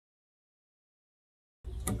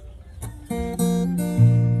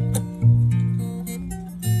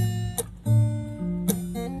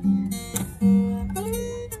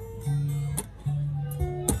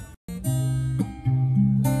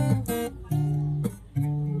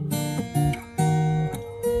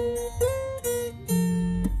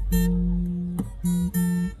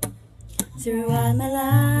throughout my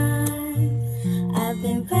life. I've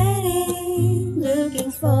been waiting,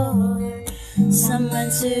 looking for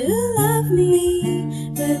someone to love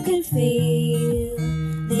me, who can feel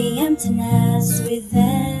the emptiness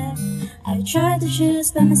within. I've tried to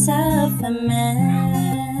choose by myself a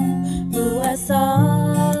man who I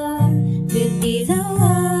thought would be the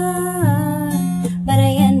one, but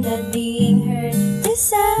I end up being hurt,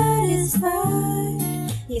 dissatisfied.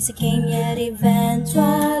 Yes, I came yet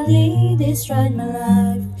eventually destroyed my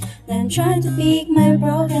life. Now I'm trying to pick my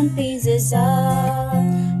broken pieces up,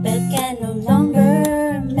 but can no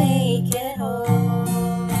longer make it whole.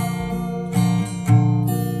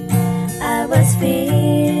 I was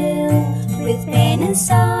filled with pain and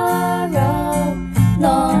sorrow,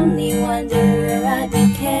 lonely wonder I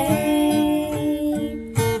became,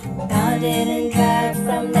 bounded and dragged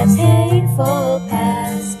from that painful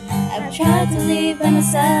past. I've tried to live by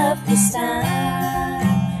myself this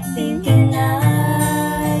time, thinking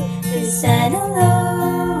I could stand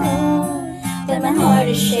alone, but my heart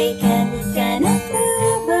is shaken, cannot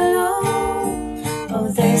move alone. Oh,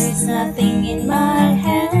 there's nothing in my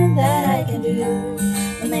hand that I can do.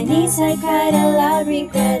 On my knees I cried aloud,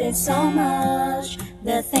 regretted so much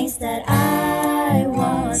the things that I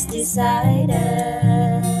once decided.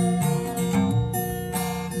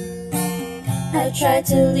 I tried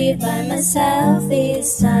to live by myself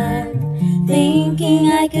this time, thinking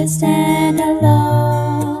I could stand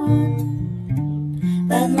alone,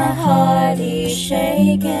 but my heart is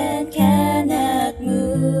shaken, cannot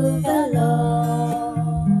move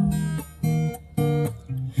alone.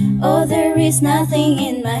 Oh, there is nothing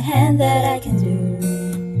in my hand that I can do.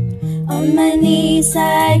 On my knees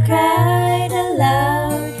I cried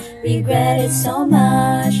aloud, regretted so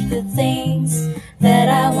much the things that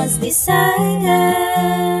I once decided.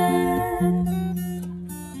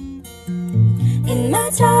 In my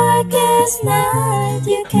darkest night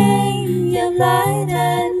you came, you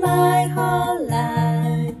lighted my whole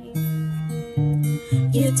life.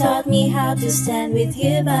 You taught me how to stand with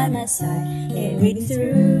you by my side, carry me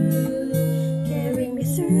through.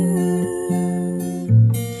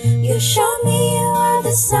 You showed me you are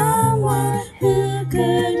the someone who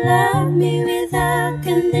could love me without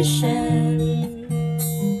condition.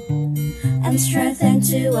 I'm strengthened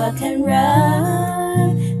to walk and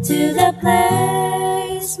run to the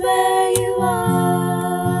place where you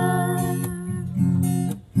are.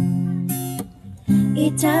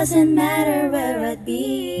 It doesn't matter where I'd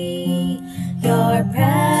be, your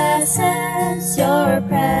presence, your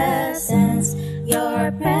presence,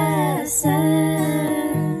 your presence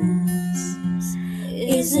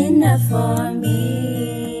is enough for me.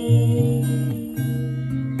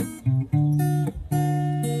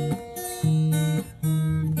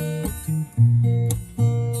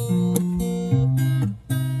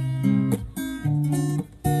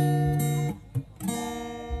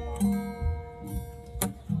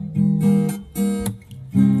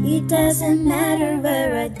 It doesn't matter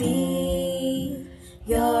where I'd be,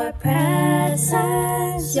 your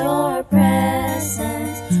presence, your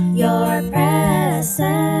presence, your presence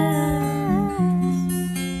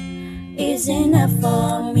is enough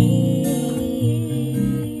for me.